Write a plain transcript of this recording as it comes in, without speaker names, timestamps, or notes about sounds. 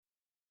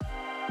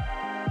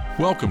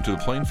Welcome to the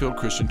Plainfield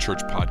Christian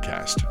Church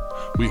podcast.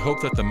 We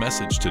hope that the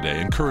message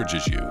today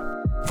encourages you.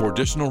 For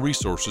additional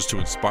resources to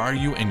inspire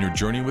you in your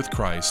journey with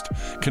Christ,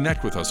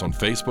 connect with us on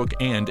Facebook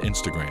and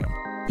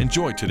Instagram.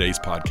 Enjoy today's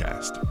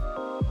podcast.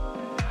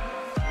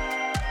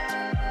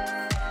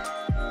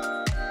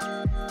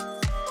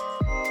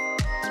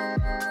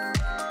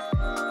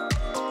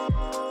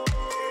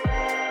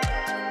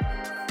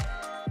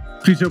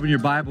 Please open your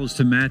Bibles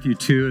to Matthew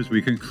 2 as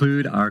we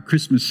conclude our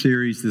Christmas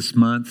series this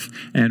month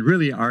and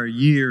really our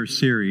year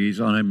series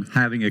on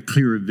having a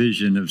clearer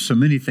vision of so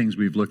many things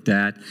we've looked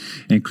at,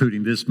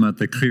 including this month,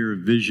 the clearer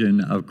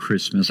vision of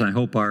Christmas. I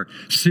hope our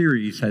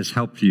series has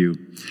helped you.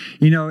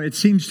 You know, it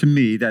seems to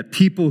me that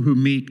people who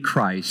meet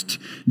Christ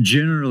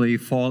generally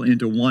fall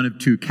into one of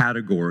two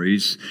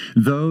categories: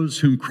 those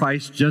whom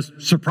Christ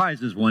just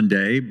surprises one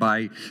day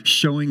by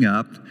showing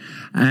up,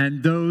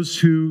 and those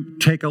who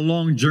take a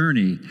long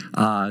journey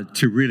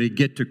to really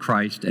get to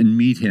Christ and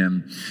meet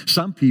Him.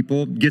 Some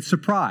people get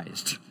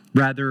surprised,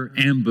 rather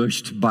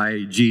ambushed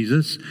by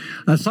Jesus.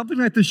 Something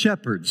like the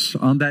shepherds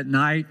on that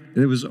night.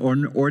 It was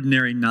an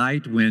ordinary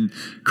night when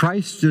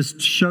Christ just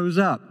shows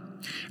up.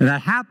 And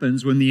that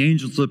happens when the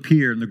angels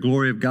appear and the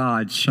glory of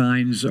God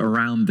shines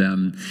around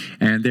them,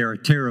 and they are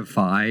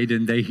terrified,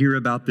 and they hear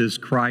about this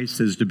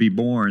Christ is to be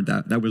born,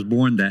 that was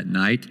born that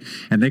night,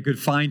 and they could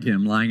find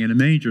Him lying in a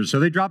manger. So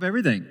they drop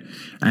everything,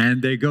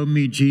 and they go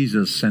meet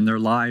Jesus, and their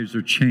lives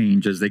are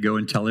changed as they go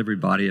and tell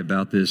everybody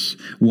about this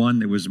one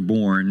that was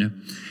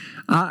born.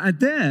 And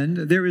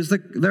then there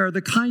are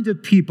the kind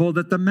of people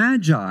that the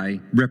Magi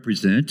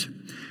represent.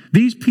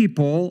 These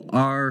people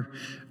are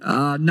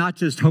not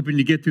just hoping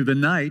to get through the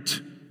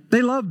night.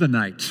 They love the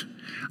night.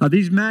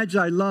 These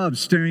Magi loved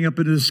staring up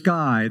into the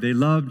sky. They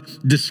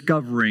loved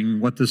discovering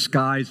what the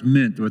skies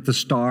meant, what the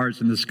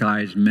stars in the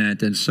skies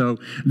meant. And so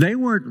they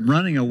weren't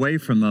running away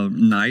from the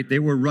night. They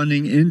were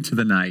running into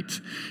the night.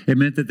 It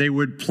meant that they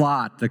would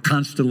plot the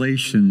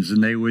constellations,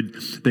 and they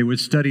would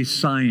study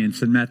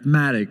science and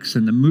mathematics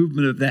and the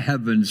movement of the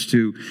heavens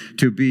to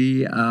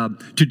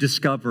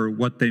discover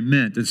what they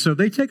meant. And so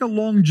they take a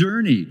long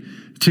journey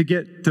to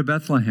get to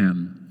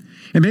Bethlehem.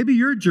 And maybe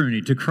your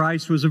journey to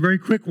Christ was a very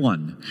quick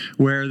one,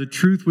 where the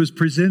truth was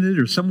presented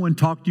or someone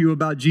talked to you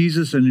about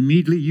Jesus and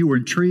immediately you were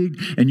intrigued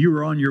and you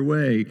were on your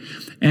way.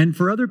 And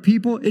for other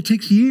people, it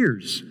takes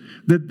years.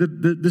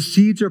 The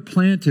seeds are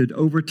planted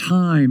over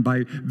time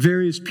by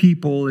various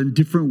people in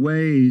different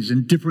ways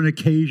and different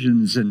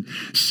occasions, and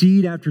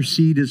seed after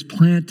seed is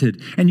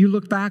planted. And you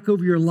look back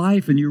over your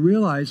life and you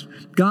realize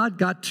God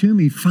got to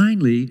me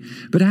finally,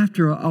 but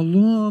after a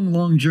long,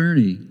 long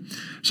journey.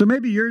 So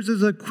maybe yours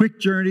is a quick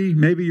journey,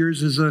 maybe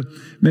yours is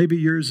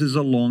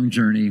a long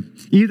journey.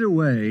 Either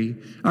way,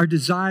 our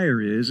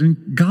desire is,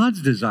 and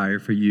God's desire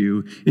for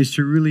you, is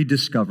to really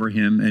discover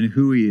Him and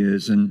who He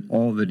is and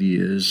all that He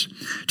is.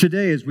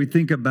 Today, as we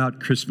think about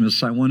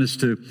Christmas, I want us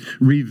to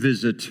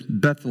revisit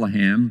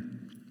Bethlehem,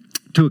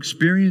 to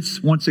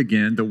experience once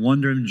again the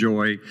wonder and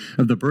joy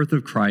of the birth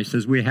of Christ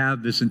as we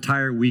have this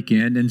entire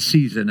weekend and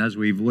season as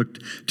we've looked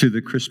to the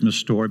Christmas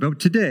story. But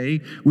today,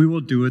 we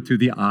will do it through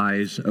the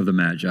eyes of the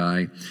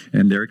Magi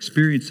and their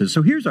experiences.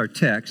 So here's our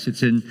text.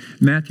 It's in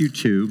Matthew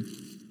 2,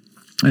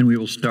 and we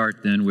will start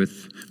then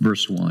with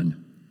verse 1.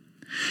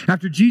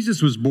 After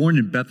Jesus was born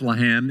in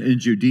Bethlehem in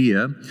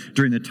Judea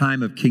during the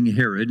time of King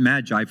Herod,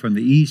 Magi from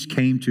the east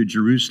came to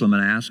Jerusalem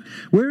and asked,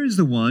 "Where is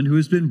the one who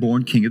has been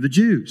born King of the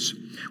Jews?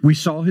 We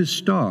saw his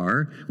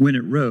star when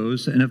it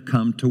rose and have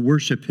come to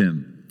worship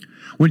him."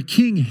 When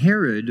King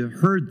Herod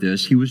heard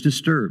this, he was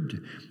disturbed,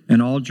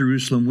 and all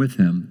Jerusalem with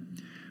him.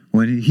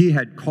 When he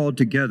had called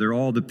together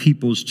all the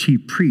people's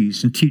chief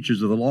priests and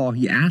teachers of the law,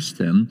 he asked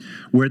them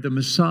where the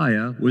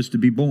Messiah was to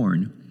be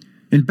born.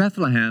 "In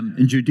Bethlehem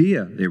in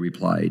Judea," they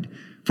replied,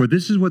 "for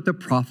this is what the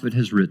prophet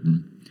has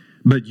written.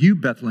 But you,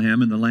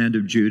 Bethlehem, in the land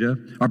of Judah,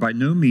 are by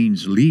no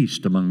means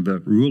least among the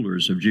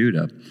rulers of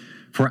Judah.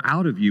 For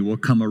out of you will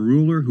come a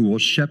ruler who will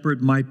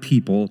shepherd my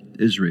people,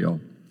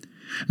 Israel."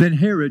 Then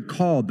Herod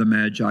called the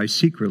Magi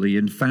secretly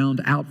and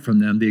found out from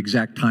them the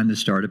exact time the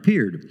star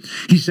appeared.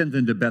 He sent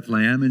them to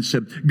Bethlehem and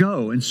said,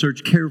 "Go and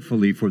search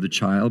carefully for the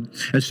child.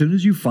 As soon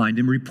as you find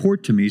him,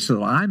 report to me so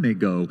that I may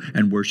go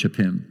and worship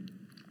him."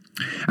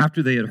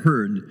 After they had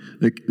heard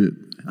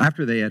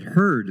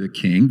the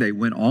king, they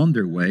went on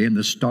their way, and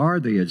the star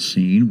they had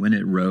seen when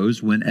it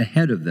rose went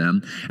ahead of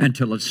them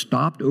until it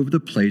stopped over the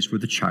place where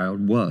the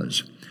child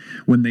was.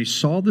 When they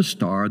saw the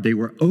star, they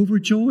were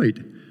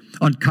overjoyed.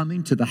 On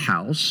coming to the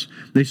house,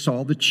 they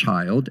saw the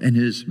child and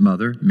his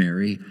mother,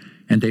 Mary,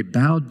 and they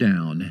bowed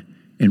down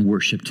and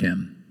worshipped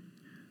him.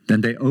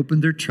 Then they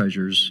opened their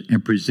treasures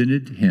and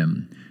presented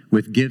him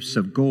with gifts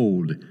of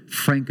gold,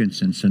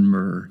 frankincense, and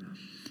myrrh.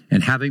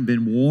 And having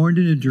been warned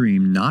in a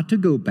dream not to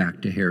go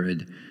back to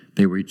Herod,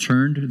 they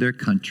returned to their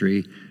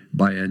country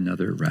by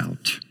another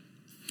route.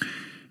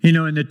 You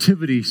know, in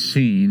nativity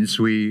scenes,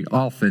 we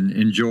often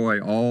enjoy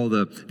all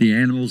the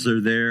animals that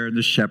are there, and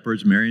the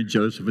shepherds, Mary and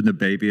Joseph and the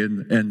baby,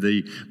 and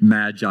the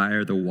magi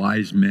or the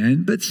wise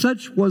men. But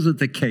such wasn't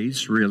the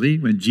case, really,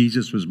 when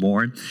Jesus was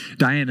born.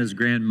 Diana's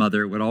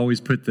grandmother would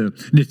always put the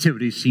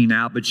nativity scene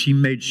out, but she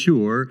made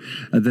sure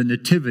the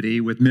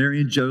nativity with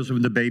Mary and Joseph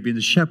and the baby and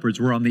the shepherds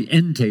were on the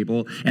end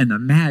table, and the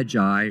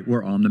magi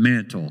were on the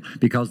mantle,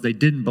 because they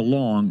didn't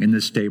belong in the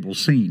stable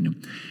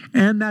scene.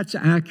 And that's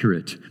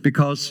accurate,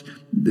 because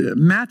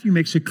Matthew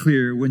makes it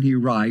clear when he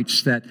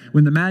writes that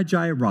when the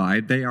Magi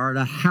arrived, they are at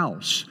a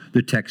house,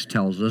 the text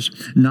tells us,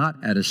 not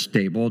at a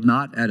stable,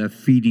 not at a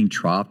feeding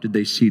trough did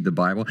they see the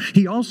Bible.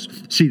 He also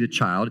see the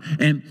child,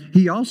 and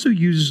he also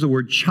uses the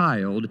word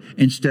child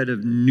instead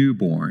of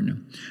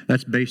newborn.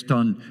 That's based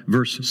on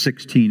verse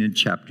 16 in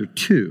chapter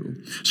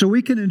 2. So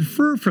we can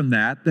infer from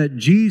that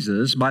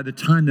Jesus, by the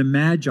time the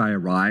Magi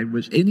arrived,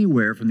 was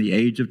anywhere from the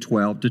age of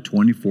 12 to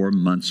 24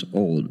 months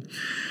old.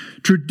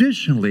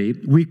 Traditionally,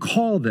 we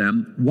call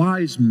them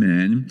wise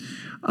men,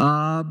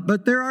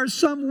 but there are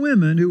some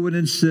women who would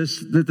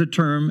insist that the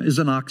term is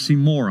an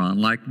oxymoron,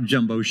 like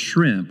jumbo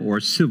shrimp or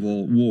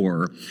civil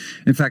war.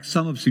 In fact,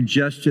 some have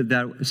suggested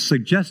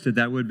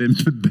that would have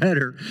been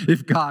better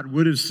if God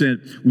would have sent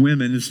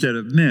women instead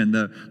of men.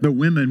 The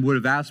women would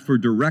have asked for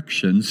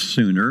directions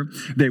sooner.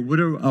 They would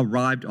have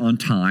arrived on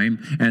time,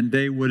 and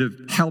they would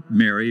have helped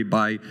Mary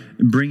by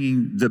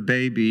bringing the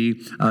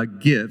baby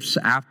gifts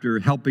after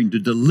helping to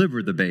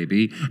deliver the baby.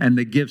 And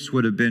the gifts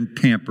would have been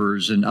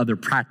Pampers and other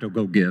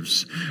practical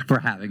gifts for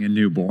having a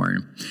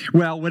newborn.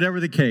 Well, whatever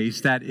the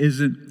case, that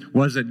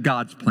wasn't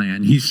God's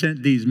plan. He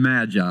sent these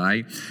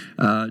magi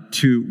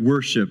to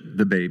worship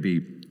the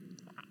baby.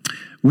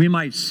 We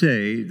might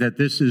say that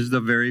this is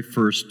the very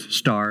first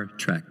Star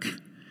Trek.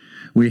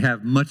 We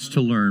have much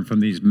to learn from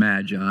these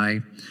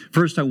magi.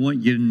 First, I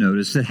want you to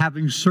notice that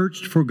having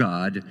searched for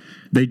God,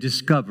 they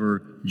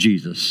discover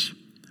Jesus.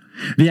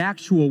 The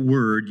actual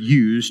word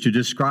used to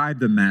describe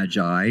the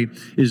magi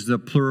is the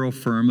plural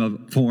form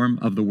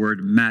of the word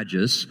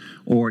magus,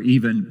 or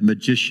even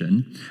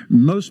magician.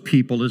 Most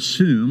people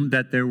assume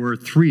that there were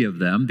 3 of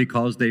them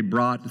because they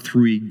brought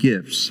 3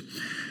 gifts.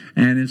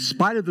 And in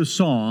spite of the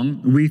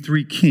song, We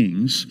Three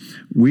Kings,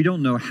 we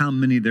don't know how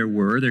many there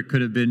were. There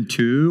could have been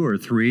 2 or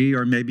 3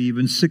 or maybe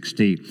even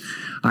 60.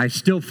 I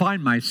still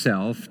find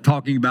myself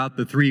talking about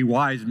the 3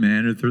 wise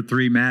men or the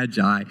 3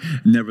 magi,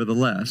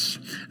 nevertheless.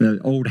 The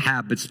old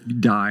habits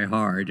die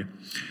hard.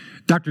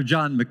 Dr.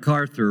 John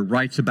MacArthur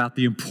writes about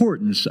the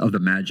importance of the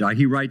magi.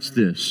 He writes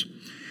this: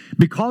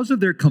 because of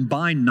their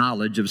combined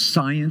knowledge of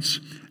science,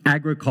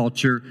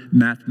 agriculture,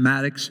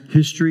 mathematics,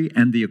 history,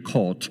 and the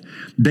occult,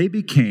 they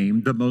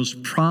became the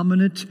most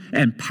prominent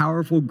and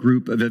powerful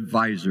group of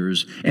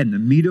advisors in the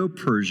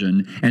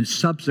Medo-Persian and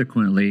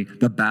subsequently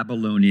the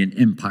Babylonian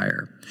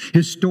Empire.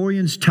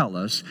 Historians tell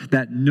us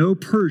that no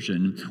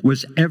Persian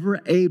was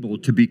ever able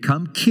to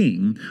become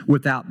king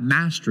without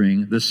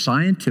mastering the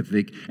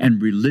scientific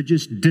and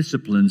religious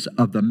disciplines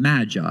of the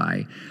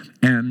Magi,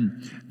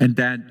 and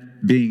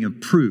that being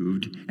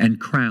approved and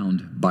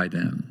crowned by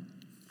them.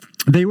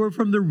 They were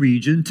from the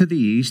region to the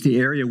east, the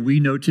area we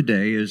know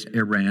today as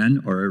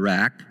Iran or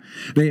Iraq.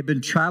 They had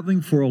been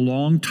traveling for a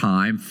long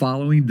time,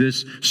 following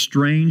this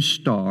strange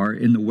star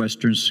in the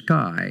western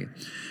sky.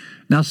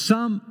 Now,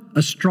 some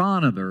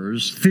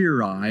astronomers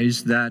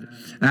theorized that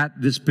at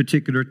this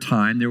particular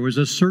time there was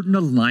a certain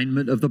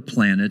alignment of the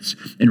planets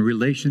in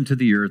relation to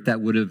the earth that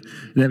would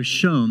have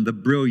shown the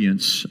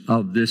brilliance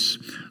of this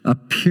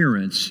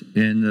appearance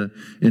in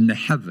the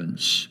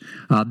heavens.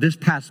 This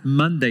past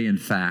Monday, in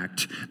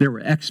fact, there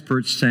were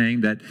experts saying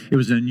that it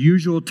was an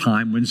unusual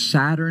time when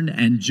Saturn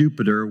and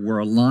Jupiter were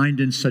aligned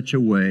in such a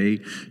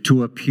way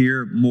to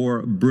appear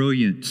more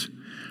brilliant.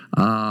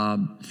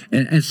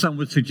 And some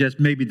would suggest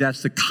maybe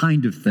that's the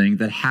kind of thing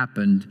that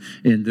happened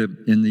in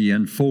the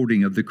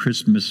unfolding of the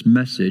Christmas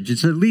message.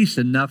 It's at least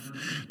enough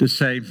to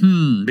say,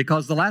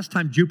 because the last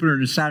time Jupiter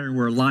and Saturn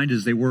were aligned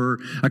as they were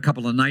a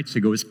couple of nights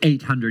ago was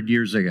 800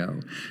 years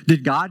ago.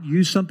 Did God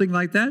use something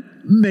like that?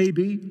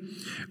 Maybe.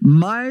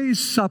 My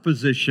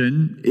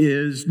supposition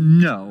is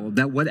no,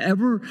 that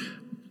whatever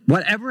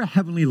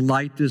heavenly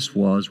light this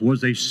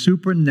was a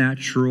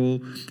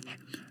supernatural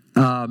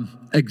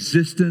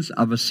existence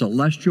of a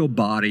celestial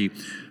body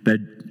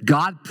that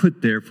God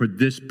put there for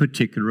this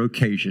particular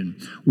occasion.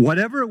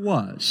 Whatever it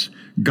was,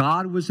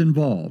 God was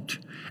involved.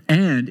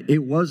 And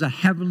it was a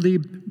heavenly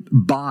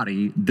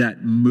body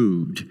that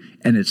moved,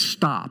 and it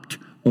stopped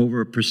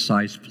over a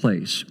precise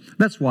place.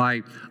 That's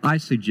why I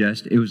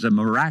suggest it was a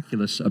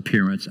miraculous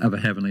appearance of a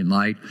heavenly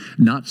light,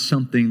 not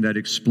something that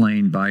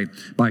explained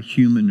by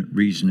human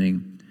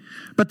reasoning.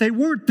 But they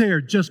weren't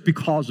there just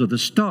because of the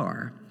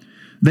star.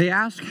 They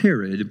asked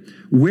Herod,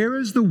 where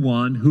is the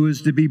one who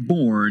is to be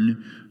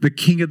born the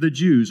King of the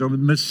Jews, or the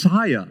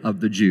Messiah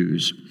of the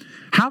Jews?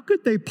 How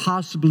could they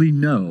possibly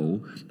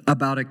know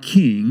about a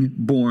king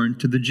born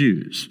to the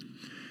Jews?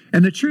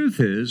 And the truth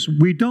is,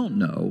 we don't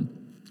know.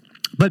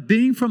 But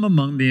being from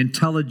among the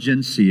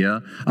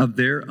intelligentsia of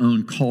their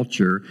own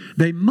culture,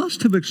 they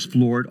must have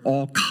explored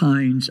all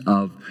kinds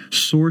of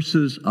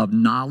sources of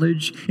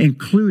knowledge,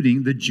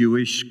 including the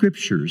Jewish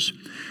scriptures.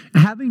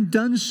 Having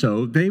done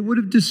so, they would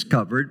have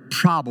discovered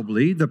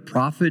probably the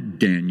prophet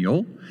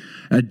Daniel.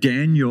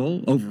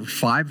 Daniel, over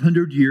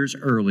 500 years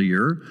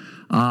earlier,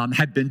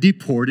 had been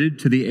deported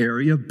to the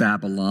area of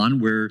Babylon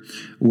where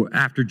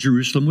after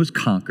Jerusalem was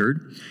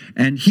conquered.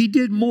 And he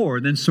did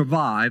more than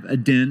survive a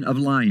den of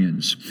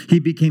lions. He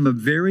became a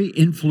very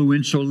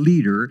influential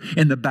leader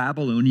in the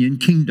Babylonian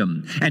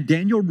kingdom. And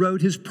Daniel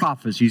wrote his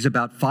prophecies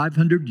about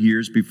 500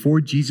 years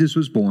before Jesus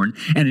was born.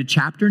 And in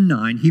chapter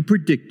 9, he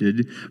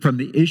predicted from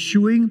the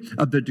issuing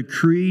of the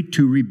decree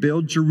to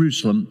rebuild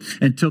Jerusalem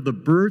until the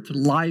birth,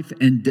 life,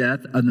 and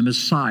death of the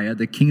Messiah,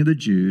 the King of the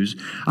Jews,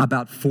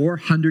 about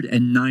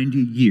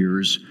 490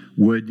 years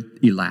would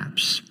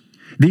elapse.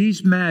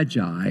 These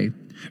magi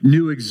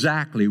knew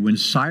exactly when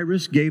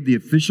Cyrus gave the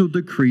official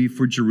decree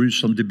for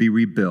Jerusalem to be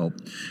rebuilt.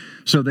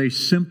 So they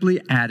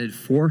simply added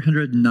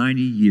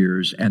 490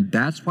 years, and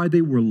that's why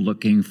they were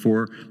looking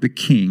for the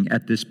king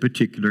at this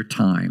particular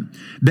time.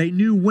 They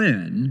knew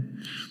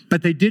when,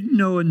 but they didn't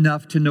know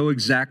enough to know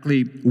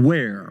exactly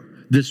where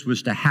this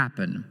was to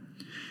happen.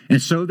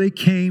 And so they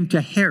came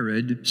to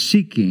Herod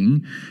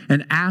seeking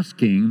and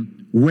asking,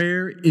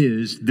 where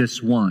is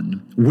this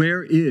one?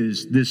 Where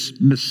is this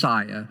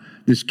Messiah,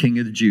 this King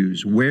of the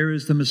Jews? Where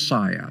is the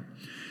Messiah?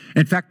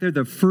 In fact, these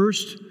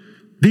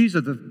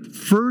are the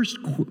first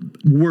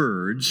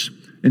words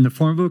in the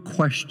form of a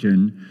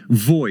question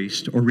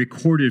voiced or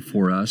recorded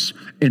for us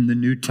in the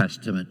New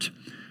Testament.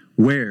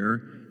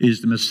 Where is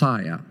the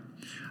Messiah?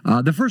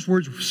 The first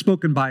words were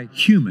spoken by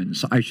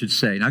humans, I should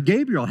say. Now,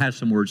 Gabriel has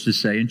some words to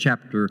say in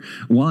chapter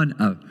 1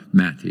 of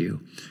Matthew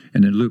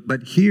and in Luke.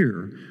 But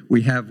here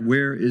we have,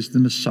 where is the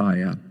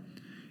Messiah?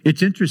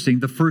 It's interesting,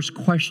 the first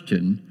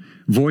question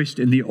voiced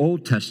in the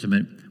Old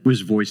Testament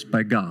was voiced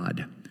by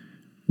God.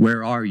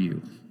 Where are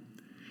you?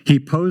 He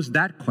posed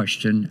that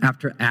question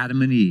after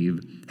Adam and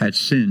Eve had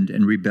sinned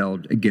and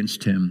rebelled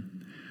against him.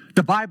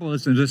 The Bible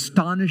is an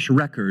astonished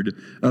record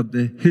of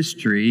the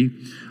history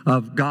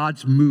of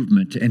God's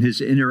movement and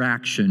his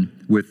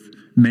interaction with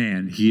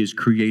man he has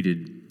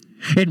created.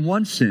 In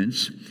one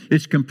sense,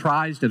 it's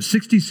comprised of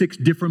 66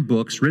 different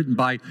books written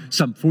by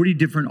some 40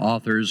 different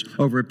authors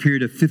over a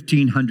period of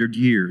 1,500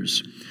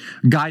 years,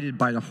 guided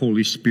by the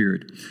Holy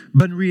Spirit.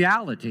 But in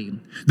reality,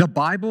 the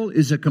Bible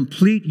is a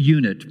complete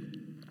unit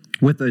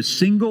with a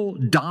single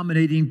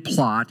dominating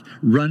plot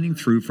running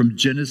through from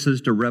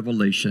Genesis to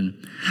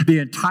Revelation. The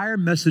entire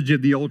message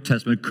of the Old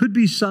Testament could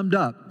be summed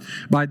up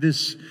by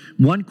this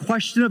one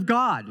question of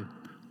God.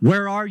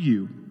 Where are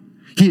you?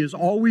 He is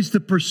always the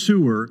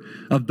pursuer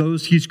of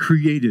those he's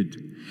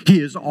created. He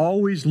is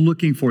always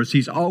looking for us.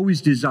 He's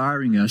always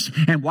desiring us.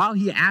 And while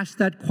he asks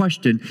that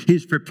question, he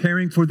is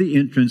preparing for the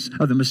entrance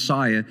of the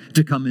Messiah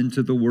to come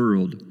into the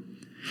world.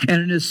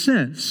 And in a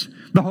sense,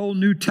 the whole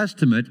New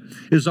Testament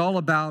is all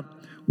about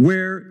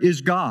where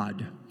is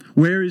God?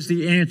 Where is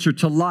the answer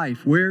to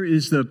life? Where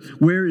is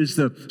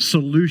the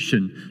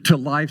solution to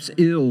life's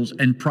ills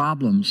and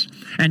problems?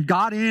 And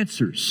God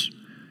answers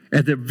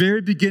at the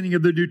very beginning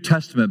of the New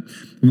Testament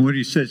when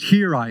he says,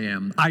 here I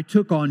am. I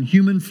took on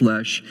human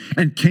flesh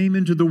and came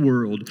into the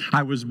world.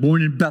 I was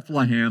born in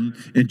Bethlehem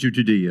in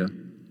Judea.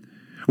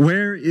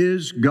 Where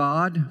is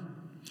God?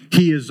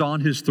 He is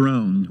on his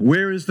throne.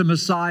 Where is the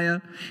Messiah?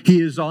 He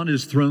is on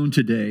his throne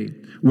today.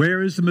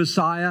 Where is the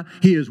Messiah?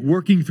 He is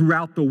working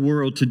throughout the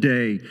world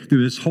today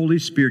through his Holy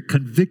Spirit,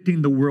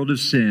 convicting the world of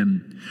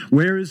sin.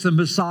 Where is the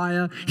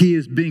Messiah? He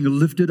is being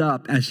lifted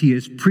up as he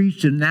is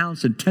preached,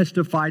 announced, and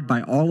testified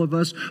by all of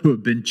us who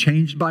have been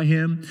changed by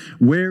him.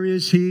 Where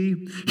is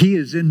he? He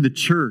is in the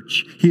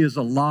church. He is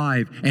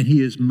alive and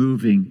he is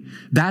moving.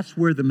 That's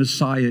where the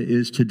Messiah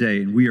is today.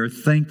 And we are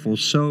thankful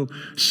so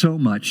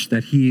much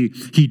that he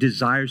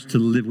desires to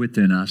live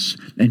within us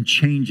and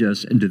change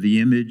us into the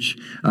image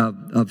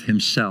of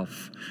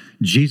himself.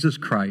 Jesus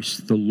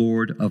Christ, the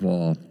Lord of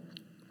all.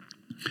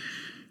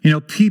 You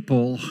know,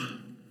 people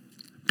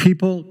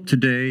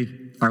today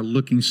are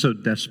looking so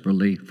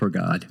desperately for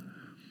God.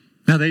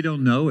 Now, they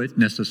don't know it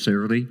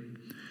necessarily,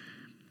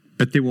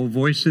 but they will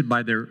voice it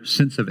by their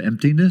sense of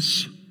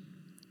emptiness,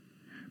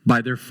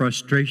 by their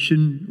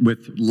frustration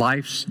with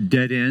life's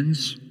dead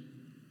ends.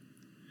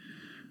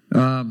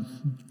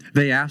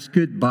 They ask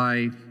it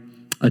by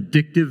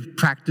addictive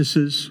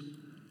practices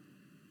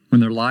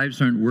when their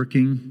lives aren't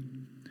working.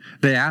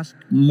 They ask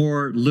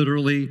more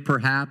literally,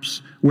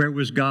 perhaps, where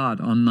was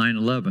God on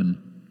 9/11?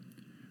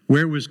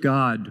 Where was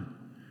God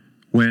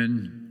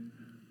when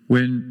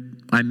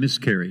I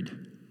miscarried?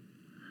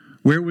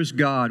 Where was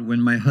God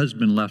when my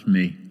husband left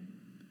me?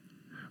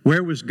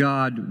 Where was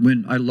God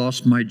when I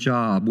lost my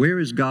job? Where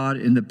is God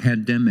in the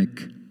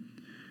pandemic?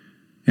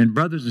 And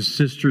brothers and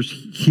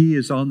sisters, he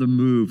is on the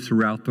move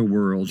throughout the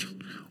world,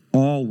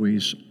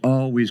 always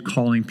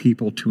calling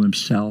people to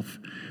himself.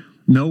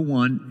 No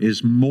one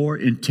is more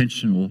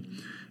intentional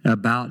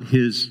about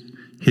his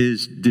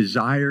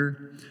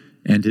desire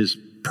and his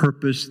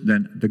purpose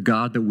than the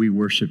God that we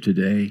worship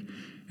today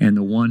and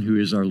the one who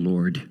is our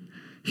Lord.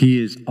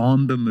 He is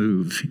on the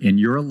move in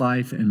your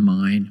life and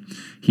mine.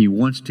 He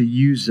wants to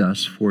use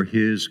us for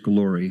His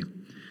glory.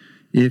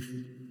 If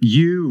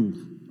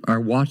you are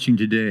watching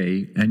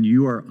today and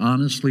you are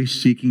honestly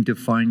seeking to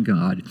find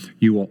God,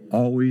 you will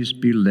always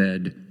be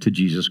led to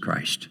Jesus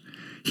Christ.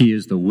 He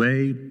is the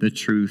way, the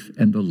truth,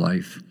 and the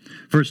life.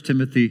 1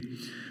 Timothy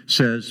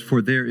says,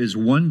 "For there is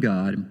one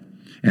God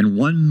and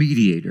one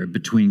mediator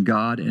between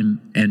God and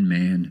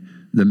man,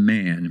 the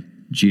man,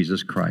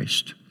 Jesus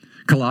Christ."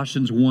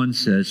 Colossians 1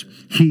 says,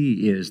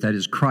 "He is," that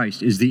is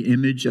Christ, "is the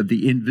image of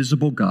the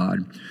invisible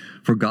God.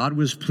 For God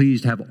was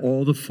pleased to have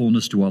all the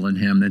fullness dwell in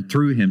Him, and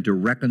through Him to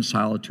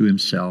reconcile to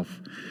Himself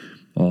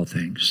all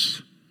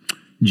things."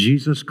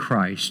 Jesus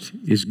Christ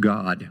is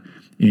God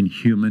in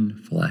human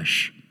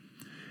flesh.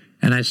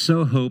 And I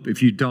so hope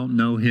if you don't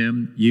know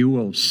Him, you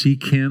will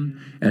seek Him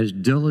as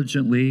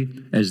diligently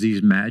as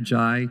these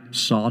magi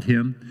sought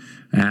Him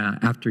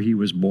after He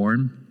was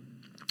born.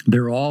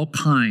 There are all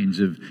kinds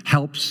of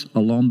helps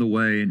along the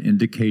way and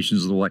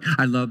indications of the way.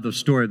 I love the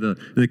story of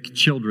the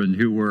children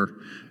who were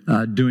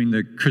doing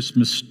the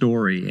Christmas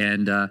story,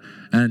 and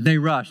they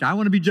rushed. "I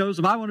want to be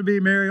Joseph. I want to be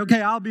Mary.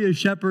 Okay, I'll be a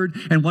shepherd."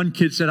 And one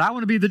kid said, "I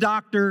want to be the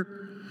doctor."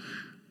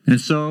 And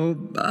so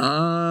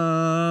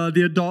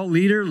the adult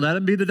leader let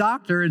him be the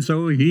doctor, and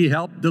so he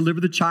helped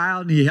deliver the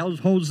child, and he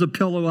holds the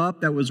pillow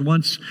up that was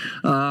once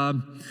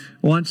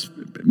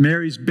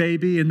Mary's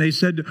baby, and they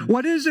said,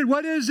 "What is it?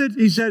 What is it?"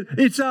 He said,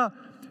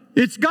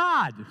 It's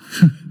God.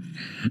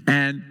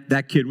 And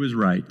that kid was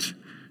right.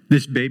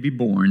 This baby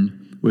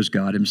born was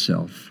God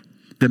Himself.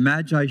 The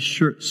Magi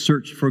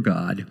searched for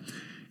God,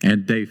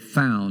 and they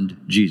found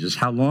Jesus.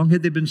 How long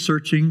had they been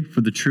searching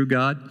for the true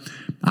God?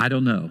 I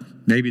don't know.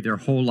 Maybe their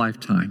whole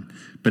lifetime.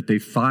 But they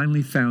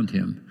finally found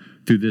Him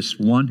through this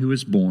one who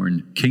was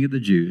born, King of the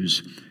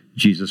Jews,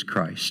 Jesus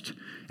Christ.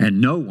 And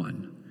no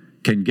one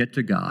can get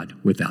to God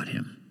without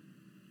Him.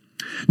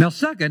 Now,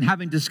 second,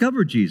 having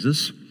discovered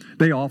Jesus,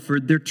 they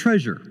offered their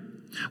treasure.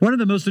 One of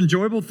the most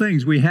enjoyable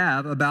things we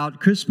have about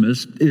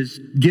Christmas is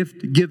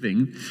gift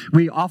giving.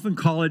 We often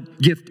call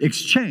it gift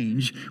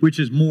exchange, which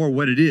is more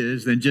what it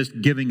is than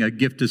just giving a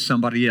gift to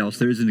somebody else.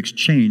 There is an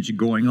exchange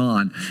going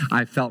on.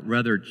 I felt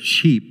rather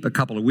cheap a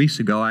couple of weeks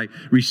ago. I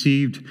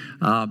received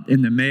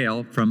in the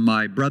mail from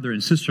my brother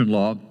and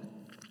sister-in-law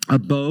a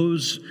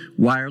Bose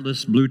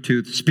wireless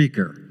Bluetooth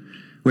speaker,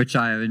 which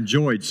I have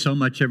enjoyed so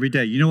much every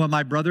day. You know what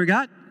my brother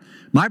got?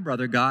 My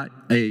brother got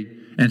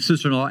and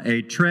sister-in-law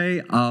a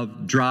tray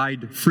of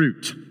dried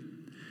fruit.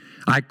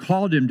 I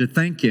called him to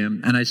thank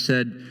him, and I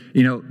said,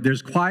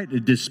 there's quite a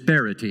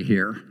disparity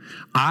here.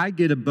 I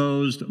get a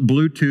Bose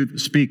Bluetooth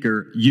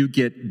speaker, you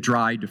get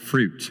dried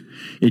fruit.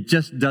 It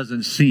just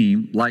doesn't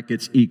seem like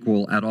it's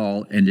equal at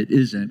all, and it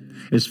isn't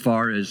as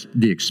far as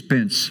the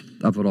expense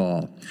of it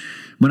all.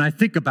 When I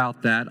think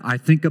about that, I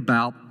think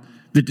about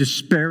the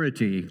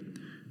disparity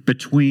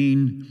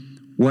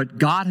between what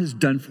God has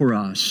done for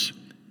us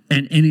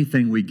and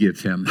anything we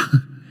give Him.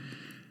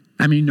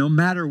 I mean, no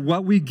matter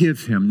what we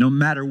give Him, no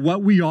matter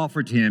what we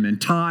offer to Him in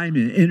time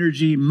and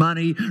energy,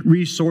 money,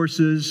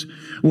 resources,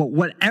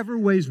 whatever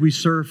ways we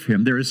serve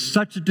Him, there is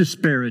such a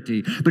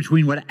disparity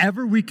between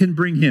whatever we can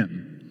bring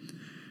Him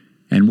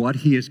and what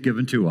He has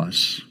given to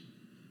us.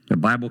 The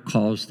Bible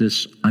calls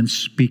this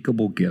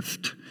unspeakable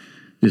gift,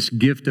 this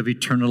gift of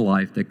eternal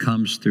life that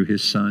comes through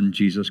His Son,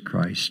 Jesus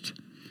Christ.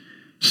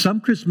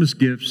 Some Christmas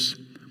gifts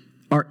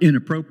are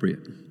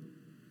inappropriate.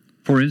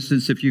 For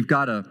instance, if you've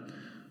got a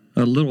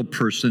little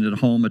person at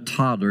home, a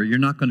toddler, you're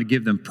not going to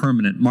give them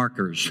permanent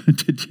markers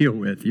to deal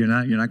with. You're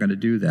not going to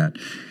do that.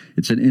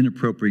 It's an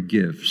inappropriate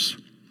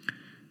gift.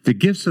 The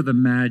gifts of the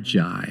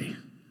Magi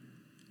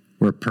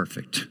were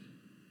perfect.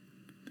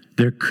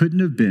 There couldn't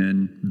have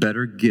been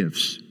better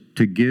gifts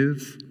to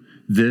give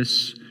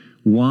this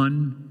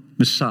one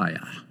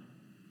Messiah,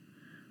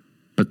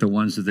 but the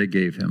ones that they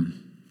gave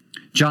Him.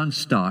 John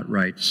Stott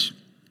writes,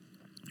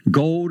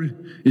 "Gold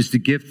is the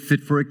gift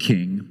fit for a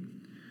king.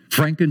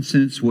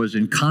 Frankincense was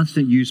in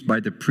constant use by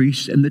the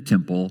priests in the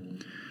temple.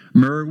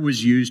 Myrrh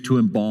was used to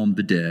embalm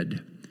the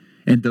dead.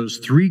 In those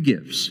three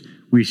gifts,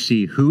 we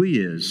see who He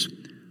is,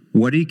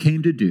 what He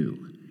came to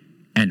do,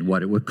 and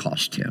what it would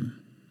cost Him."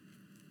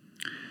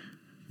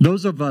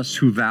 Those of us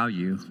who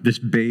value this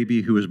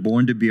baby who was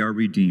born to be our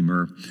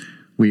Redeemer,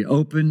 we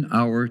open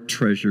our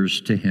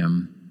treasures to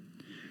Him.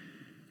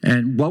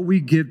 And what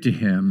we give to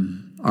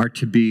Him are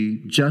to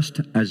be just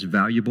as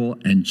valuable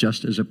and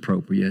just as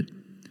appropriate.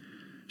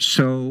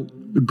 So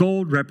the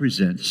gold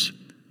represents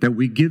that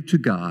we give to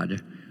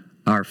God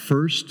our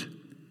first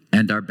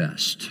and our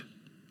best.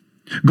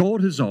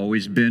 Gold has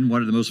always been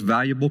one of the most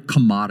valuable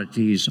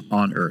commodities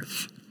on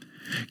earth.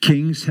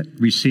 Kings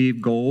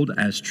receive gold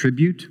as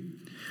tribute.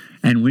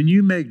 And when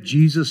you make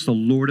Jesus the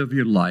Lord of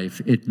your life,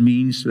 it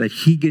means that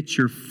He gets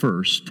your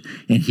first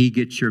and He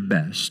gets your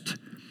best.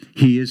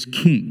 He is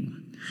King.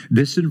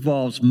 This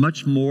involves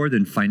much more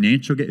than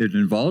financial. It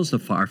involves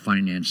our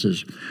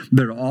finances,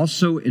 but it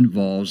also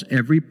involves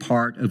every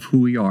part of who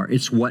we are.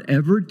 It's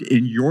whatever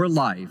in your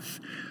life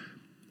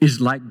is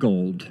like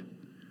gold.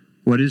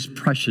 What is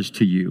precious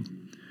to you?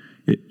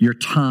 Your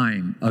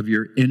time, of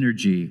your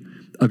energy,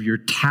 of your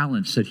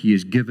talents that he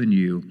has given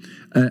you,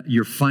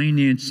 your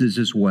finances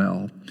as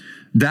well.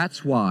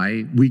 That's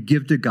why we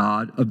give to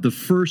God of the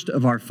first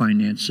of our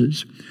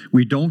finances.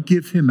 We don't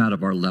give him out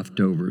of our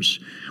leftovers.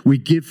 We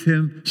give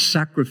him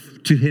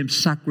to him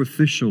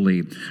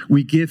sacrificially.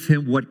 We give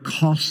him what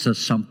costs us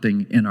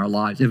something in our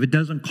lives. If it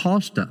doesn't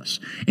cost us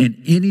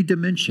in any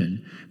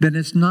dimension, then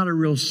it's not a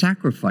real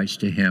sacrifice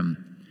to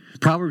him.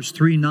 Proverbs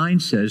 3:9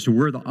 says,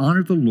 we're to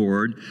honor the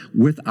Lord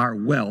with our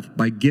wealth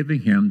by giving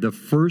him the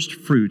first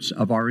fruits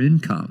of our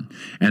income.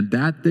 And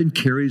that then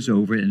carries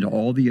over into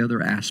all the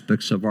other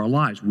aspects of our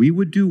lives. We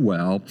would do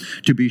well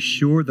to be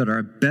sure that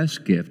our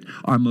best gift,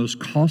 our most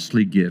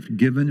costly gift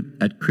given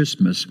at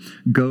Christmas,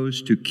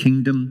 goes to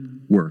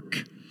kingdom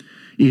work.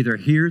 Either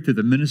here through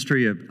the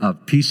ministry of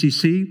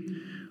PCC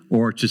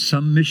or to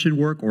some mission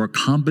work or a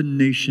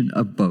combination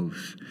of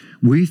both.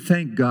 We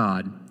thank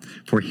God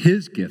for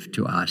his gift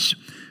to us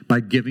by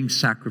giving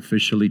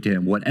sacrificially to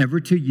him. Whatever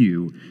to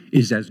you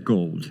is as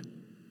gold.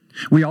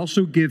 We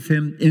also give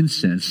him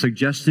incense,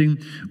 suggesting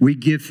we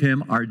give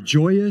him our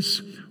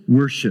joyous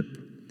worship.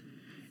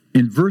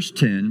 In verse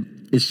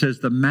 10, it says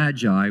the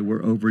Magi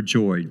were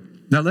overjoyed.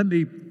 Now let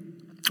me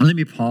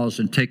pause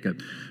and take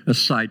a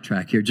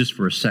sidetrack here just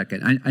for a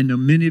second. I know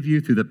many of you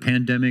through the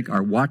pandemic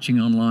are watching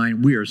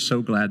online. We are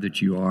so glad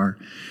that you are.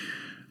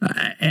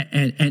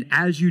 And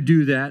as you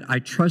do that, I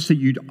trust that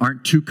you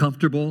aren't too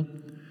comfortable,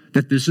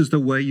 that this is the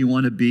way you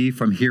want to be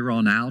from here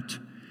on out,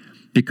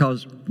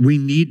 because we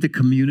need the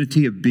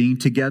community of being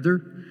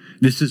together.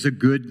 This is a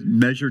good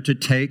measure to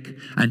take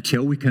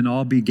until we can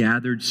all be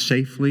gathered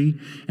safely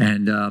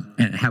and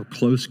have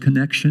close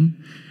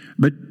connection.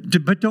 But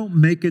don't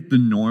make it the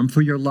norm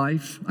for your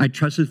life. I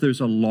trust that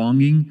there's a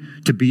longing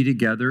to be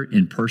together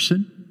in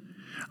person.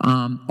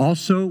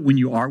 Also, when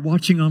you are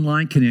watching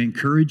online, can I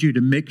encourage you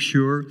to make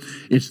sure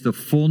it's the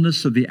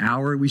fullness of the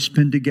hour we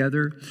spend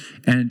together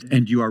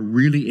and you are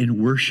really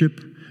in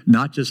worship,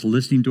 not just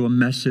listening to a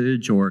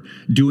message or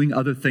doing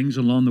other things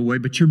along the way,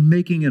 but you're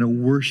making it a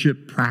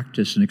worship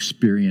practice and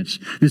experience.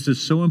 This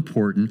is so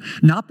important.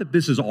 Not that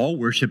this is all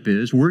worship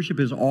is. Worship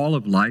is all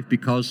of life,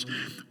 because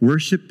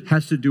worship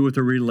has to do with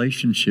a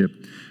relationship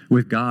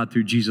with God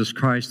through Jesus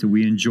Christ that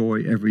we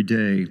enjoy every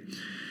day.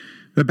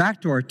 But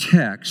back to our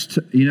text,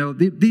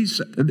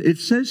 it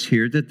says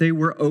here that they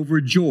were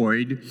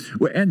overjoyed,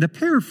 and the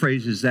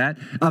paraphrase is that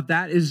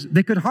is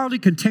they could hardly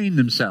contain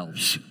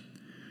themselves.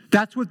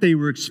 That's what they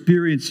were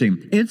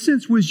experiencing.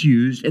 Incense was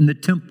used in the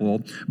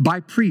temple by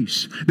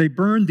priests. They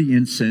burned the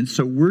incense,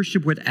 so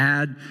worship would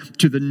add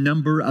to the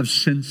number of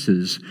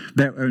senses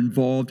that are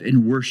involved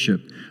in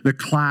worship. The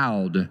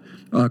cloud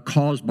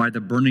caused by the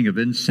burning of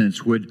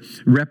incense would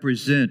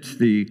represent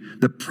the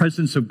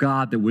presence of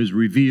God that was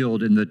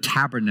revealed in the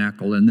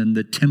tabernacle and then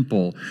the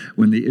temple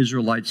when the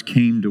Israelites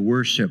came to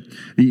worship.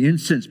 The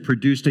incense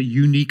produced a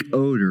unique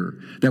odor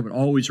that would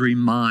always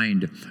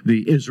remind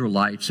the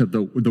Israelites of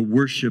the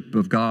worship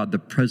of God, the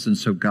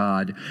presence of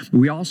God.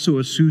 We also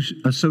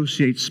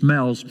associate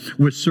smells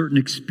with certain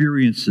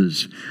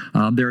experiences.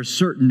 There are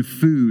certain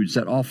foods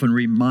that often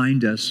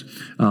remind us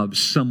of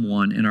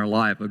someone in our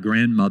life, a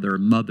grandmother, a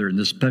mother, and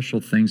the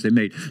special things they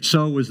made.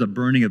 So was the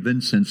burning of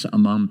incense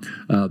among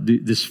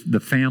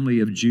the family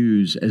of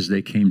Jews as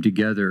they came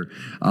together.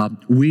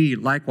 We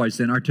likewise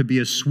then are to be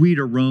a sweet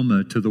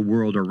aroma to the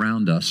world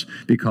around us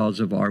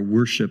because of our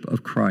worship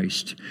of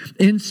Christ.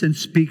 Incense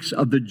speaks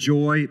of the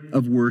joy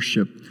of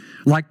worship.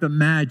 Like the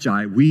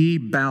Magi, we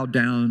bow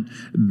down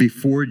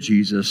before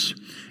Jesus,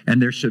 and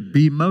there should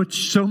be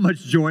so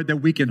much joy that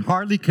we can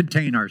hardly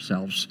contain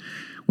ourselves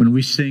when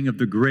we sing of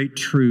the great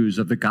truths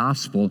of the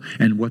gospel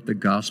and what the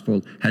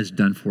gospel has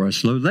done for us.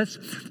 So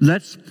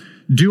let's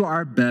do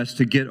our best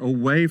to get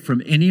away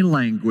from any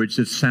language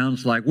that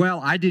sounds like, well,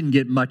 I didn't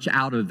get much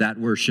out of that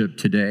worship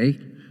today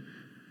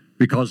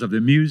because of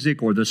the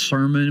music or the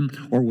sermon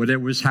or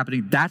whatever was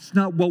happening. That's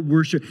not what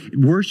worship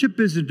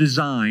is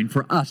designed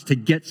for us to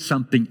get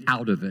something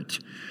out of it.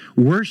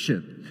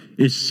 Worship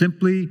is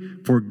simply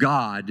for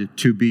God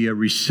to be a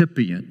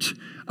recipient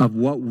of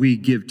what we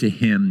give to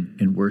him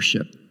in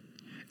worship.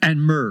 And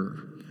myrrh.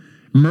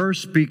 Myrrh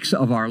speaks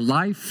of our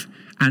life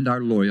and our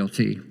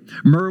loyalty.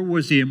 Myrrh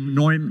was the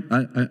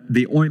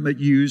ointment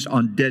used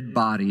on dead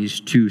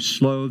bodies to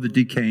slow the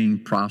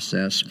decaying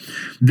process.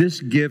 This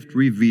gift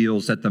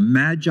reveals that the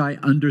Magi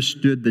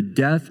understood the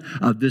death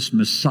of this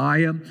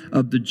Messiah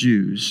of the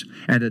Jews,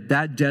 and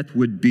that death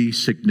would be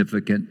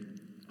significant.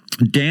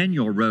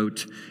 Daniel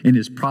wrote in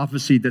his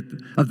prophecy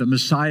of the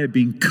Messiah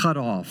being cut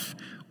off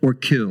or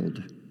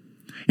killed.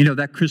 You know,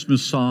 that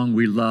Christmas song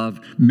we love,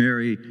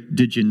 Mary,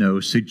 Did You Know,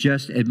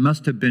 suggests it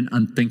must have been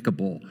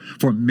unthinkable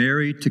for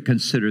Mary to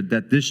consider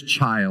that this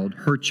child,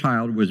 her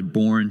child, was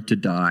born to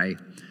die.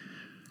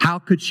 How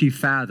could she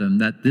fathom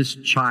that this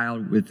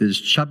child with his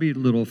chubby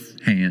little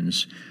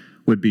hands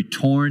would be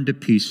torn to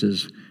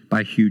pieces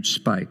by huge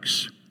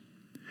spikes?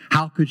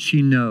 How could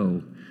she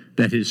know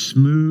that his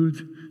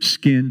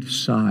smooth-skinned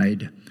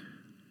side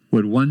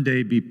would one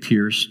day be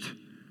pierced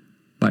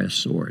by a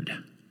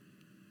sword.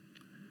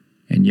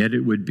 And yet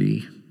it would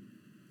be.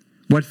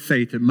 What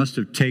faith it must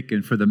have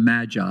taken for the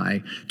Magi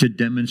to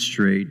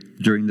demonstrate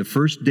during the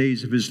first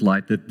days of his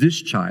life that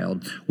this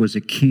child was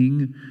a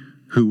king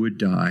who would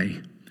die.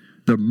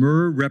 The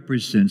myrrh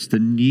represents the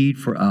need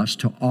for us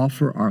to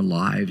offer our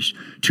lives,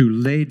 to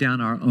lay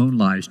down our own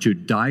lives, to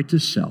die to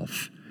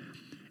self,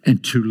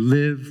 and to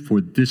live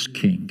for this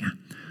king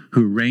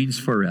who reigns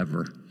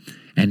forever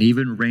and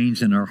even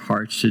reigns in our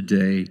hearts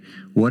today.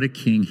 What a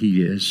king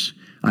he is.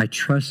 I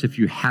trust if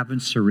you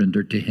haven't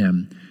surrendered to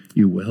him,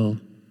 you will.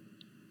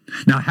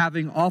 Now,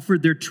 having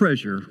offered their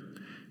treasure,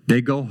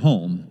 they go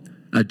home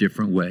a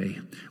different way.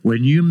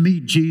 When you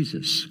meet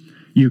Jesus,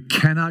 you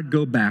cannot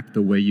go back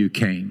the way you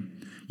came.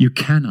 You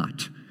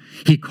cannot.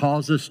 He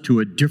calls us to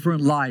a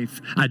different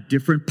life, a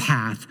different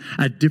path,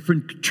 a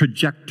different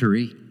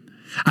trajectory,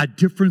 a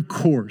different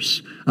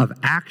course of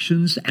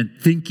actions and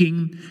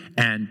thinking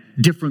and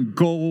different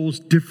goals,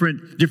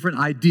 different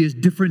ideas,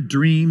 different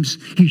dreams.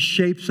 He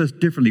shapes us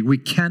differently. We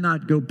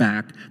cannot go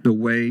back the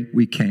way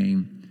we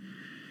came.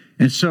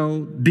 And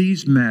so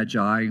these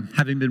Magi,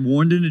 having been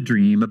warned in a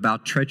dream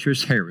about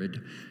treacherous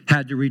Herod,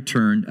 had to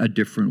return a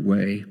different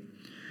way.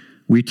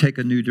 We take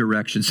a new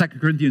direction. 2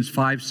 Corinthians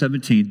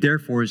 5:17,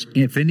 therefore,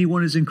 if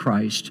anyone is in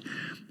Christ,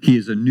 he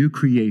is a new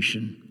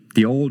creation.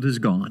 The old is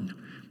gone,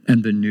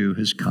 and the new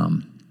has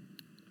come.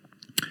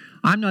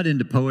 I'm not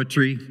into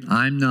poetry.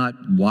 I'm not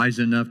wise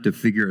enough to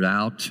figure it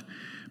out,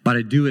 but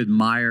I do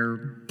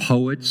admire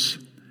poets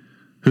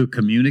who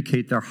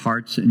communicate their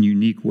hearts in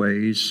unique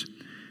ways.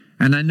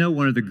 And I know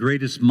one of the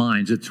greatest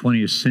minds of the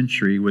 20th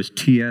century was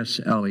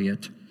T.S.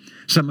 Eliot.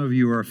 Some of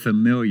you are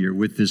familiar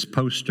with this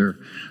poster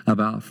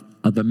about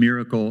the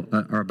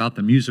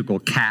musical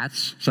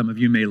Cats. Some of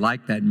you may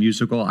like that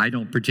musical. I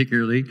don't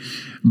particularly.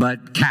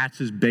 But Cats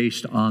is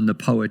based on the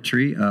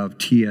poetry of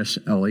T.S.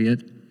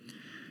 Eliot.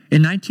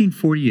 In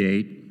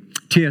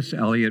 1948, T.S.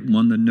 Eliot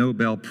won the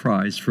Nobel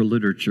Prize for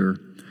Literature.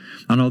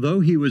 And although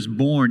he was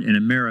born in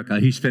America,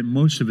 he spent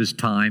most of his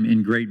time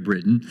in Great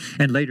Britain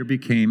and later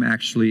became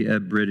actually a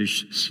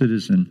British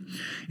citizen.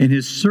 In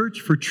his search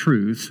for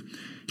truth,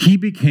 he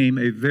became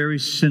a very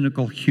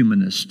cynical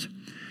humanist.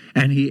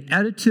 And he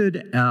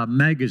edited a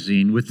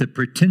magazine with the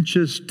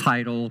pretentious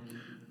title,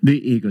 The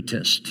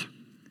Egotist.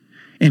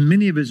 In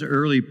many of his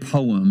early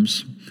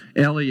poems,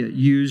 Eliot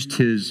used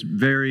his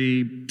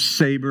very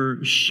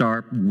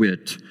saber-sharp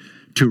wit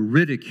to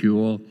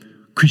ridicule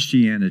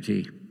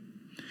Christianity.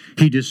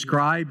 He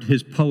described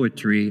his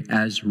poetry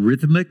as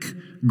rhythmic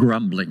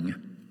grumbling.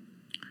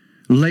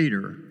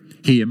 Later,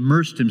 he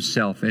immersed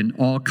himself in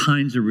all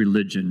kinds of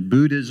religion,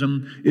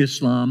 Buddhism,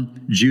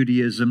 Islam,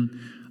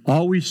 Judaism,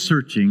 always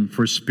searching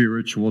for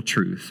spiritual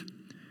truth.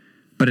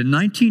 But in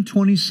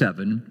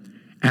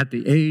 1927, at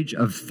the age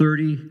of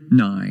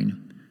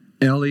 39,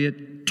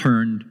 Eliot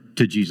turned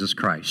to Jesus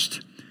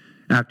Christ.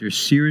 After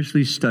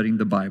seriously studying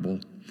the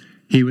Bible,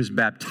 he was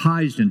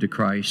baptized into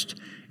Christ,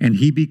 and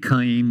he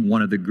became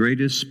one of the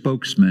greatest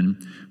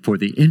spokesmen for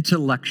the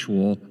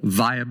intellectual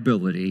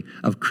viability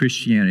of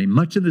Christianity,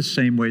 much in the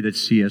same way that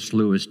C.S.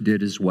 Lewis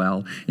did as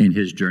well in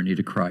his journey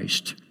to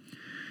Christ.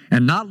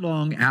 And not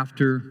long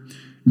after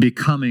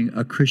becoming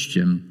a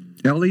Christian,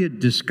 Eliot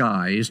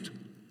disguised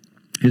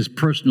his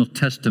personal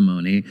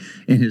testimony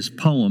in his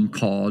poem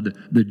called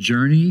The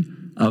Journey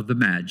of the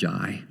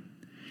Magi.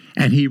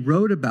 And he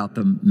wrote about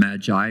the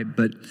Magi,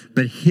 but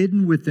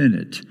hidden within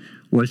it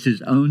was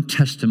his own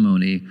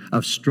testimony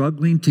of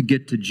struggling to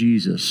get to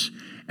Jesus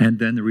and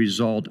then the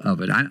result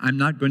of it. I'm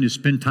not going to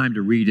spend time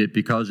to read it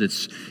because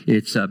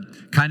it's a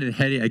kind of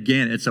heady.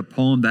 Again, it's a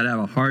poem that I have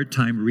a hard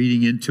time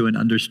reading into and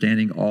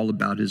understanding all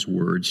about his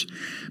words.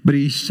 But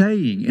he's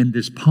saying in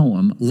this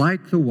poem,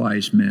 like the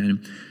wise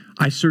men,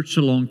 I searched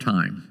a long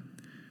time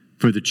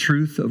for the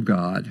truth of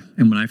God.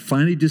 And when I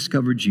finally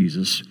discovered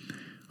Jesus,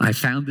 I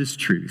found this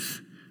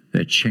truth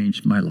that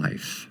changed my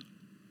life.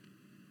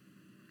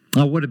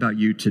 Now, what about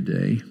you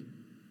today?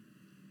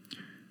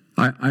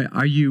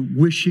 Are you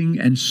wishing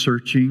and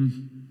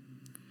searching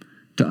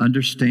to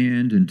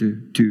understand and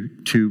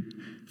to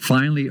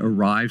finally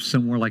arrive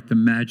somewhere like the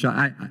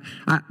Magi?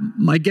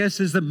 My guess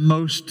is that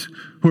most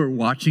who are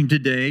watching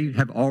today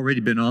have already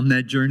been on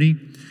that journey,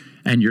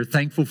 and you're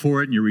thankful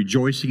for it and you're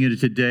rejoicing in it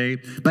today.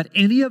 But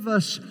any of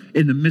us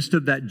in the midst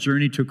of that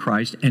journey to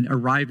Christ and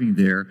arriving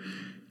there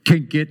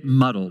can get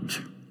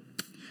muddled,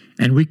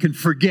 and we can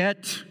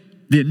forget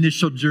the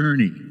initial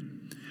journey.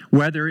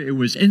 Whether it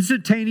was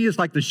instantaneous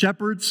like the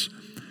shepherds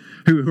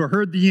who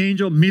heard the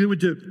angel, immediately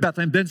went to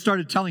Bethlehem, then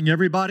started telling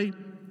everybody,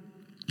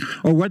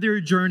 or whether your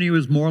journey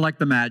was more like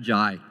the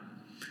Magi,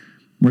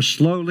 where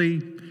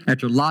slowly,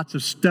 after lots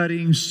of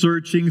studying,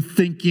 searching,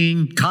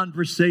 thinking,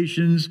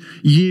 conversations,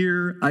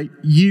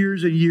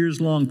 years and years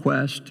long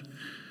quest,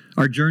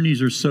 our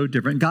journeys are so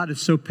different. God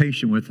is so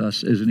patient with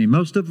us, isn't he?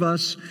 Most of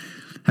us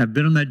have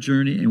been on that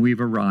journey and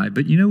we've arrived,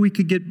 but we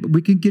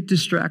can get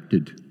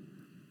distracted.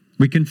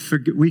 We can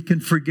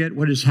forget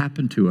what has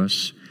happened to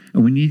us,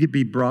 and we need to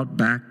be brought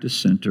back to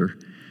center.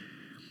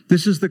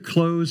 This is the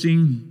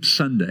closing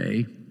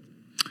Sunday,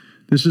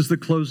 This is the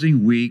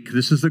closing week.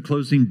 This is the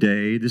closing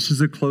day. This is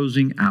the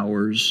closing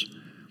hours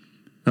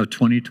of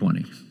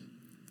 2020.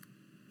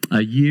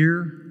 A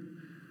year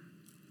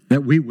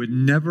that we would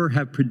never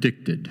have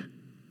predicted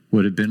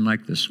would have been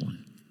like this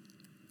one.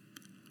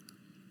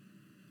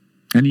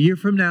 And a year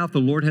from now, if the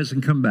Lord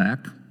hasn't come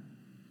back,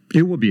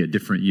 it will be a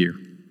different year.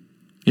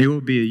 It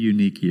will be a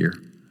unique year.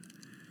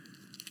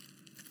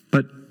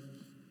 But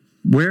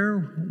where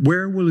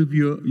will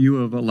you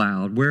have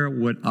allowed, where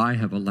would I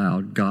have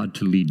allowed God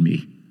to lead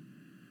me?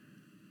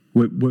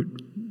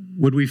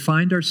 Would we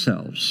find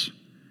ourselves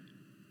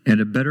in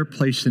a better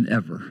place than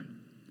ever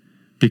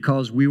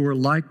because we were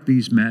like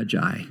these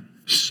magi,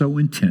 so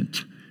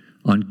intent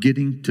on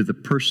getting to the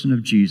person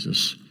of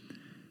Jesus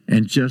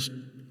and just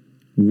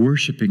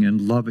worshiping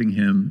and loving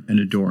him and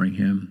adoring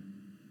him?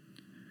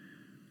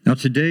 Now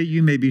today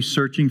you may be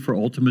searching for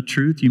ultimate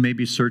truth. You may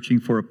be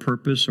searching for a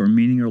purpose or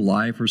meaning of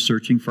life, or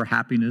searching for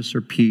happiness or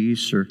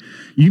peace, or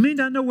you may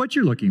not know what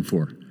you're looking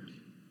for.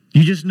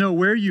 You just know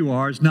where you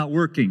are is not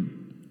working.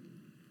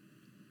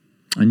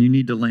 And you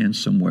need to land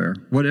somewhere.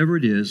 Whatever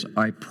it is,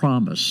 I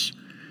promise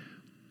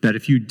that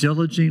if you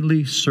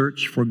diligently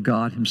search for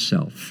God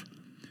himself,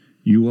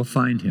 you will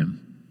find him.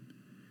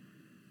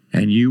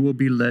 And you will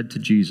be led to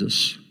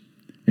Jesus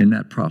in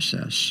that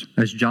process.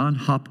 As John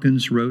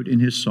Hopkins wrote in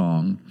his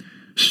song,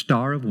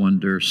 "Star of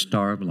wonder,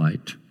 star of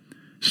light,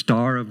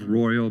 star of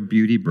royal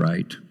beauty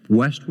bright,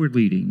 westward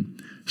leading,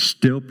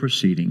 still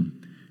proceeding,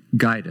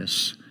 guide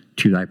us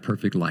to thy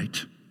perfect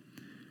light."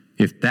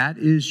 If that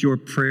is your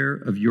prayer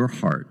of your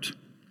heart,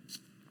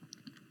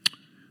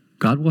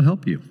 God will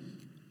help you.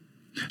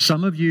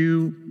 Some of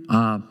you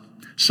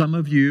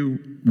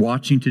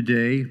watching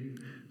today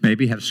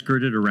maybe have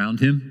skirted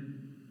around him,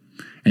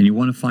 and you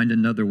want to find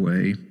another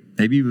way.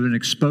 Maybe you've been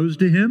exposed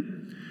to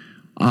him.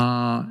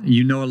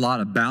 You know a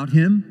lot about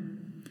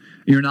him.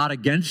 You're not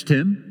against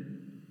him.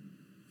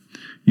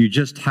 You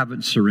just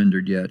haven't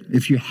surrendered yet.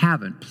 If you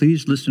haven't,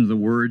 please listen to the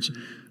words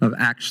of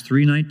Acts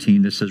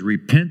 3:19 that says,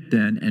 "Repent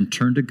then and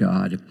turn to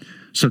God,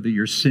 so that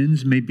your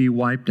sins may be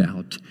wiped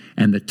out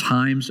and the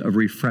times of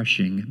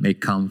refreshing may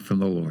come from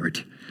the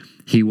Lord."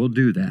 He will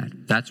do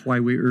that. That's why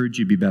we urge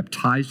you to be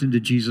baptized into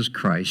Jesus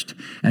Christ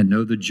and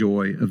know the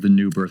joy of the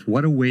new birth.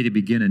 What a way to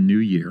begin a new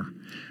year,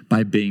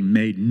 by being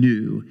made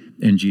new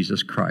in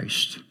Jesus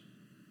Christ.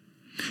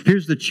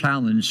 Here's the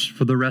challenge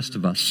for the rest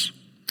of us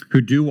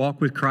who do walk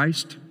with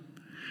Christ,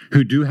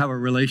 who do have a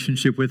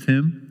relationship with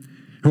him,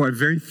 who are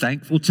very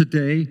thankful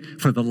today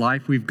for the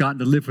life we've gotten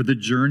to live, for the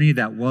journey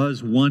that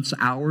was once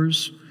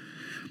ours.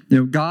 You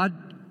know, God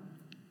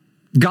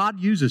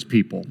uses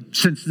people.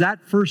 Since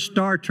that first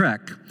Star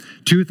Trek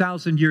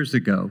 2,000 years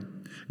ago,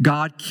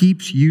 God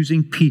keeps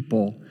using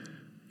people.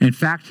 In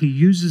fact, he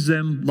uses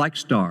them like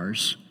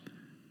stars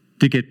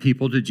to get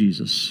people to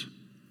Jesus.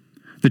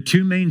 The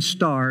two main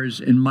stars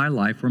in my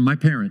life were my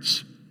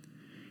parents.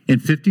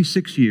 And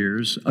 56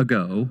 years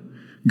ago,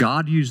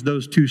 God used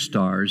those two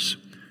stars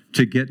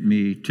to get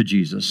me to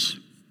Jesus.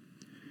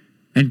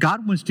 And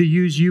God wants to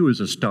use you as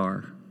a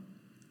star.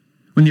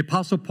 When the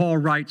Apostle Paul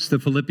writes the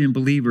Philippian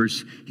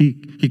believers, he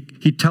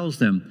tells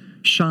them,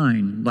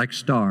 "Shine like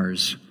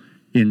stars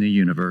in the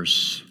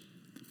universe."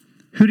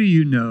 Who do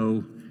you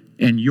know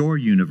in your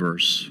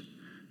universe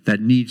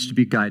that needs to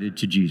be guided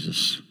to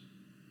Jesus?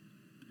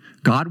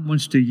 God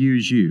wants to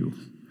use you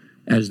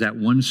as that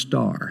one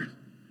star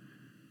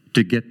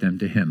to get them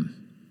to him.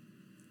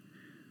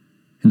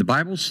 And the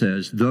Bible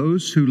says,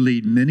 "Those who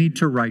lead many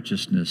to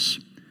righteousness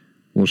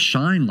will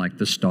shine like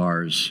the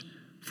stars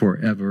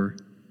forever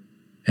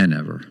and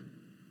ever."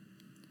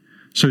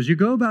 So as you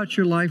go about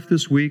your life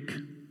this week,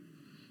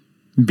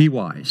 be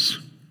wise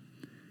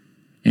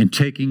in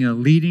taking a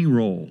leading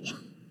role,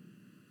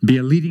 be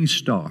a leading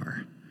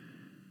star,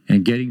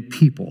 and getting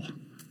people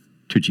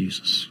to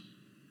Jesus.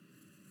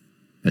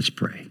 Let's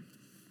pray.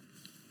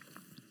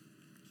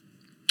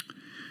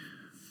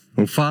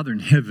 Oh, Father in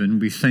heaven,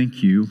 we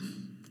thank you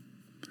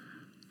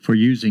for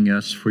using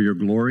us for your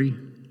glory.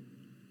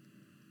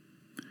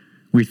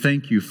 We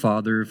thank you,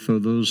 Father, for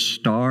those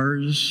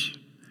stars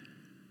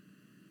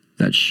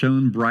that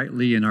shone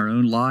brightly in our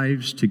own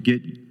lives to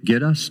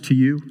get us to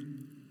you.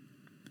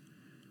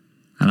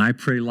 And I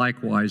pray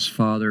likewise,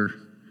 Father,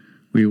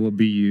 we will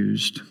be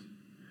used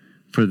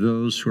for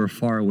those who are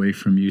far away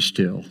from you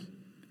still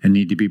and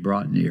need to be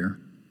brought near.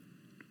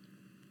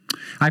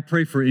 I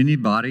pray for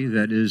anybody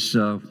that is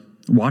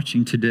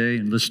watching today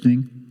and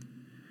listening.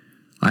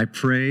 I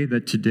pray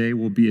that today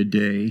will be a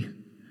day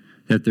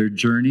that their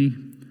journey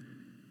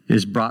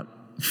is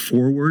brought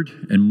forward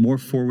and more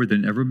forward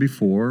than ever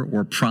before,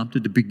 or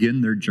prompted to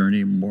begin their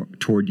journey more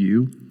toward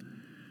you.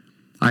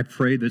 I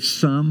pray that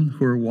some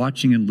who are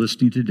watching and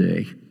listening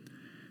today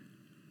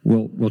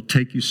will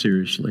take you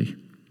seriously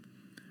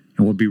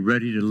and will be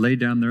ready to lay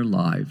down their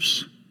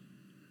lives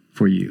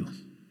for you.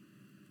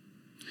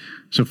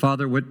 So,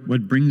 Father,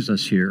 what brings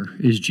us here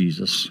is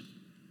Jesus,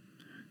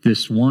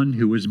 this one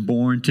who was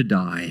born to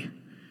die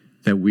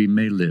that we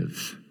may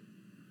live.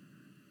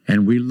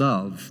 And we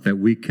love that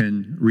we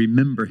can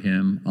remember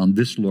him on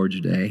this Lord's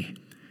Day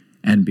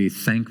and be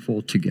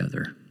thankful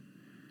together.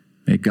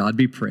 May God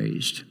be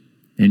praised.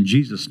 In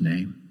Jesus'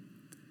 name,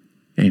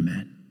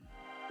 amen.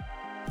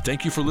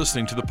 Thank you for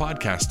listening to the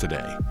podcast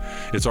today.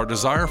 It's our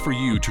desire for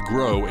you to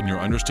grow in your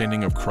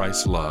understanding of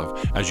Christ's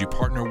love as you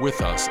partner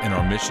with us in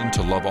our mission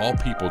to love all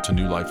people to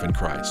new life in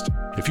Christ.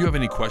 If you have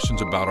any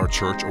questions about our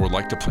church or would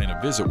like to plan a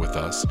visit with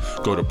us,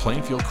 go to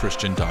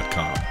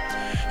plainfieldchristian.com.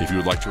 If you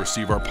would like to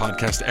receive our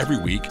podcast every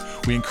week,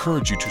 we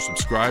encourage you to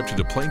subscribe to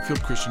the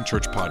Plainfield Christian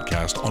Church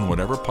podcast on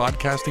whatever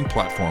podcasting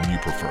platform you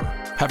prefer.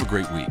 Have a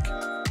great week.